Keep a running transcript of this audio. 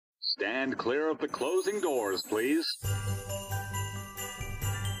Stand clear of the closing doors, please.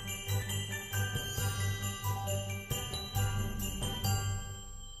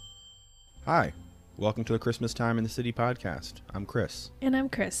 Hi, welcome to the Christmas Time in the City podcast. I'm Chris. And I'm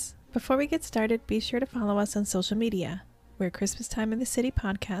Chris. Before we get started, be sure to follow us on social media. We're Christmas Time in the City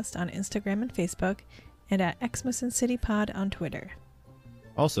podcast on Instagram and Facebook, and at Xmas and City Pod on Twitter.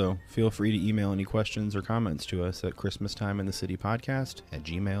 Also, feel free to email any questions or comments to us at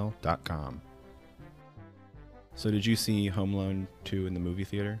christmastimeinthecitypodcast@gmail.com. So did you see Home Alone 2 in the movie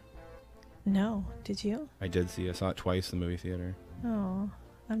theater? No, did you? I did see. I saw it twice in the movie theater. Oh,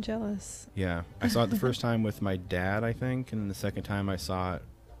 I'm jealous. Yeah, I saw it the first time with my dad, I think, and the second time I saw it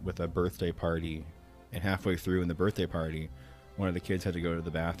with a birthday party. And halfway through in the birthday party, one of the kids had to go to the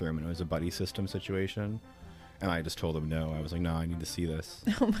bathroom, and it was a buddy system situation. And I just told him no. I was like, no, I need to see this.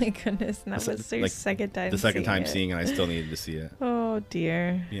 Oh my goodness, and that was your second time. The second time seeing it, I still needed to see it. Oh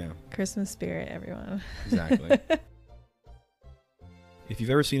dear. Yeah. Christmas spirit, everyone. Exactly. If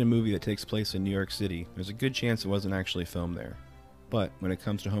you've ever seen a movie that takes place in New York City, there's a good chance it wasn't actually filmed there. But when it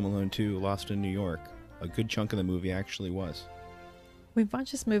comes to Home Alone 2, Lost in New York, a good chunk of the movie actually was. We've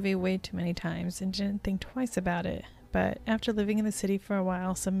watched this movie way too many times and didn't think twice about it. But after living in the city for a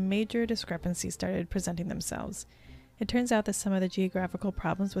while, some major discrepancies started presenting themselves. It turns out that some of the geographical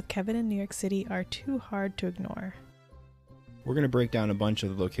problems with Kevin in New York City are too hard to ignore. We're going to break down a bunch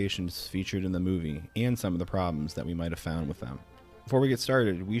of the locations featured in the movie and some of the problems that we might have found with them. Before we get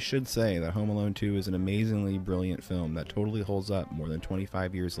started, we should say that Home Alone 2 is an amazingly brilliant film that totally holds up more than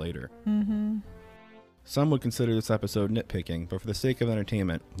 25 years later. Mm-hmm. Some would consider this episode nitpicking, but for the sake of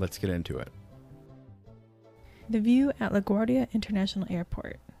entertainment, let's get into it. The view at LaGuardia International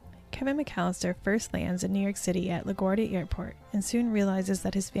Airport. Kevin McAllister first lands in New York City at LaGuardia Airport and soon realizes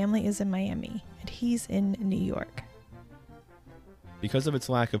that his family is in Miami and he's in New York. Because of its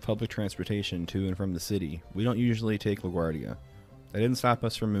lack of public transportation to and from the city, we don't usually take LaGuardia. That didn't stop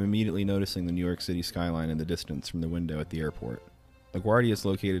us from immediately noticing the New York City skyline in the distance from the window at the airport. LaGuardia is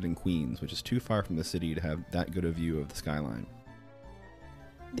located in Queens, which is too far from the city to have that good a view of the skyline.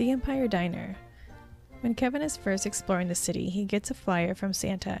 The Empire Diner. When Kevin is first exploring the city, he gets a flyer from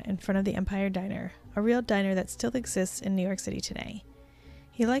Santa in front of the Empire Diner, a real diner that still exists in New York City today.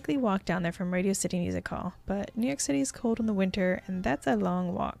 He likely walked down there from Radio City Music Hall, but New York City is cold in the winter and that's a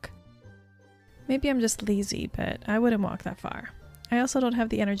long walk. Maybe I'm just lazy, but I wouldn't walk that far. I also don't have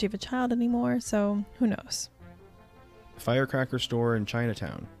the energy of a child anymore, so who knows. Firecracker store in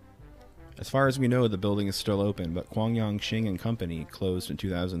Chinatown. As far as we know, the building is still open, but Guangyang Xing and Company closed in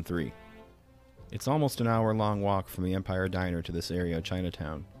 2003. It's almost an hour-long walk from the Empire Diner to this area of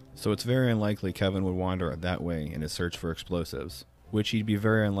Chinatown, so it's very unlikely Kevin would wander that way in his search for explosives, which he'd be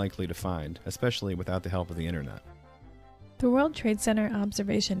very unlikely to find, especially without the help of the internet. The World Trade Center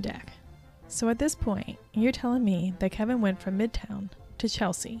observation deck. So at this point, you're telling me that Kevin went from Midtown to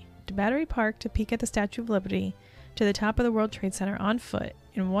Chelsea to Battery Park to peek at the Statue of Liberty to the top of the World Trade Center on foot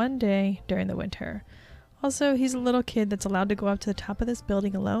in one day during the winter. Also, he's a little kid that's allowed to go up to the top of this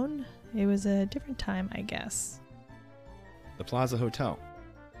building alone. It was a different time, I guess. The Plaza Hotel.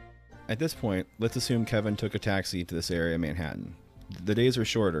 At this point, let's assume Kevin took a taxi to this area of Manhattan. The days are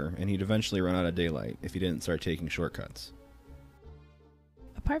shorter, and he'd eventually run out of daylight if he didn't start taking shortcuts.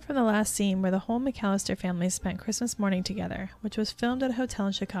 Apart from the last scene where the whole McAllister family spent Christmas morning together, which was filmed at a hotel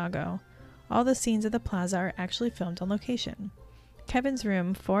in Chicago, all the scenes at the plaza are actually filmed on location. Kevin's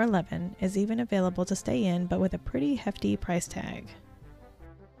room, 411, is even available to stay in, but with a pretty hefty price tag.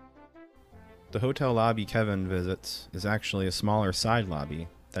 The hotel lobby Kevin visits is actually a smaller side lobby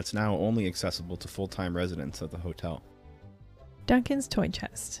that's now only accessible to full-time residents at the hotel. Duncan's Toy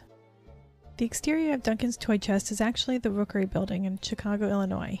Chest. The exterior of Duncan's Toy Chest is actually the Rookery Building in Chicago,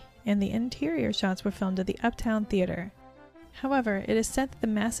 Illinois, and the interior shots were filmed at the Uptown Theater. However, it is said that the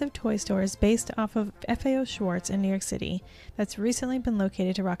massive toy store is based off of FAO Schwarz in New York City that's recently been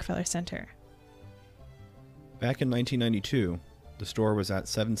located to Rockefeller Center. Back in 1992, the store was at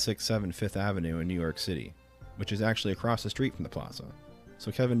 767 Fifth Avenue in New York City, which is actually across the street from the plaza,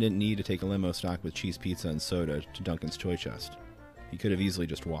 so Kevin didn't need to take a limo stocked with cheese pizza and soda to Duncan's Toy Chest. He could have easily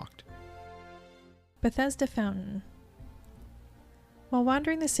just walked. Bethesda Fountain. While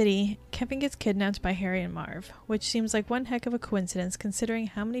wandering the city, Kevin gets kidnapped by Harry and Marv, which seems like one heck of a coincidence considering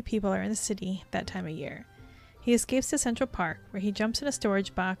how many people are in the city that time of year. He escapes to Central Park, where he jumps in a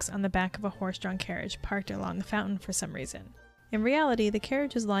storage box on the back of a horse-drawn carriage parked along the fountain for some reason. In reality, the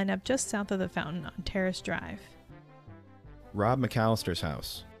carriages line up just south of the fountain on Terrace Drive. Rob McAllister's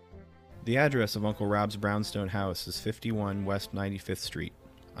house. The address of Uncle Rob's brownstone house is 51 West 95th Street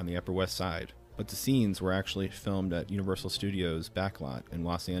on the Upper West Side, but the scenes were actually filmed at Universal Studios backlot in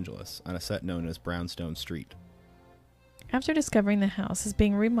Los Angeles on a set known as Brownstone Street. After discovering the house is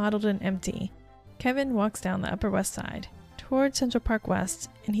being remodeled and empty, Kevin walks down the Upper West Side towards Central Park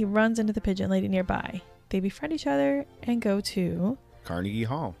West, and he runs into the Pigeon Lady nearby. They befriend each other and go to Carnegie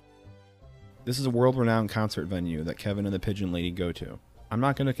Hall. This is a world-renowned concert venue that Kevin and the Pigeon Lady go to. I'm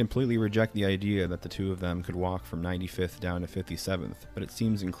not going to completely reject the idea that the two of them could walk from 95th down to 57th, but it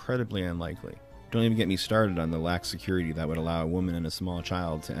seems incredibly unlikely. Don't even get me started on the lax security that would allow a woman and a small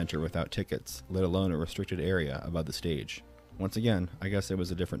child to enter without tickets, let alone a restricted area above the stage. Once again, I guess it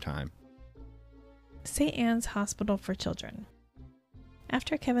was a different time. St. Anne's Hospital for Children.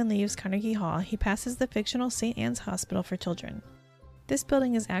 After Kevin leaves Carnegie Hall, he passes the fictional St. Anne's Hospital for Children. This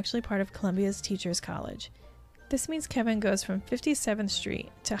building is actually part of Columbia's Teachers College. This means Kevin goes from 57th Street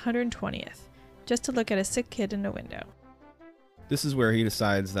to 120th, just to look at a sick kid in a window. This is where he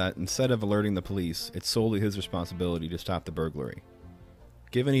decides that instead of alerting the police, it's solely his responsibility to stop the burglary.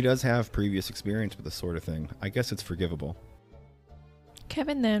 Given he does have previous experience with this sort of thing, I guess it's forgivable.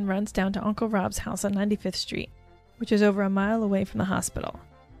 Kevin then runs down to Uncle Rob's house on 95th Street, which is over a mile away from the hospital.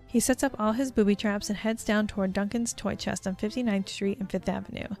 He sets up all his booby traps and heads down toward Duncan's Toy Chest on 59th Street and 5th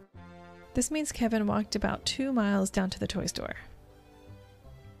Avenue. This means Kevin walked about 2 miles down to the toy store.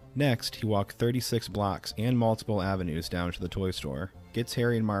 Next, he walked 36 blocks and multiple avenues down to the toy store, gets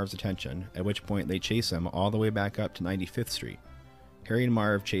Harry and Marv's attention, at which point they chase him all the way back up to 95th Street. Harry and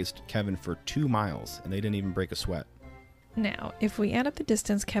Marv chased Kevin for 2 miles, and they didn't even break a sweat. Now, if we add up the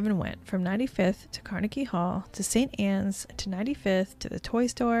distance Kevin went from 95th to Carnegie Hall to St. Anne's to 95th to the toy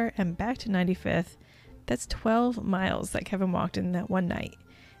store and back to 95th, that's 12 miles that Kevin walked in that one night.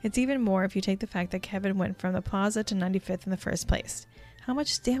 It's even more if you take the fact that Kevin went from the plaza to 95th in the first place. How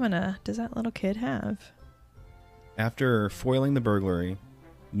much stamina does that little kid have? After foiling the burglary,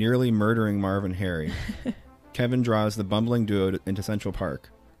 nearly murdering Marv and Harry, Kevin draws the bumbling duo into Central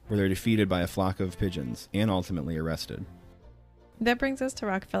Park, where they're defeated by a flock of pigeons and ultimately arrested. That brings us to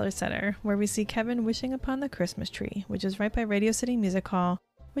Rockefeller Center, where we see Kevin wishing upon the Christmas tree, which is right by Radio City Music Hall,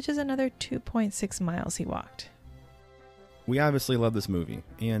 which is another 2.6 miles he walked. We obviously love this movie,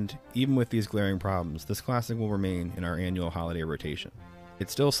 and even with these glaring problems, this classic will remain in our annual holiday rotation. It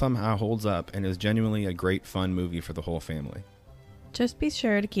still somehow holds up and is genuinely a great fun movie for the whole family. Just be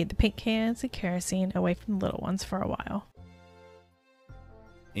sure to keep the paint cans and kerosene away from the little ones for a while.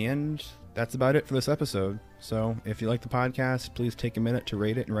 And that's about it for this episode. So if you like the podcast, please take a minute to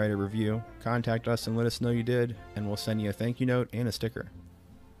rate it and write a review. Contact us and let us know you did, and we'll send you a thank you note and a sticker.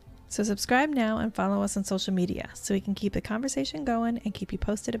 So subscribe now and follow us on social media so we can keep the conversation going and keep you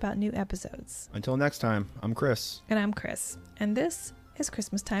posted about new episodes. Until next time, I'm Chris. And I'm Chris. And this is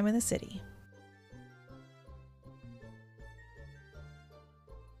Christmas Time in the City.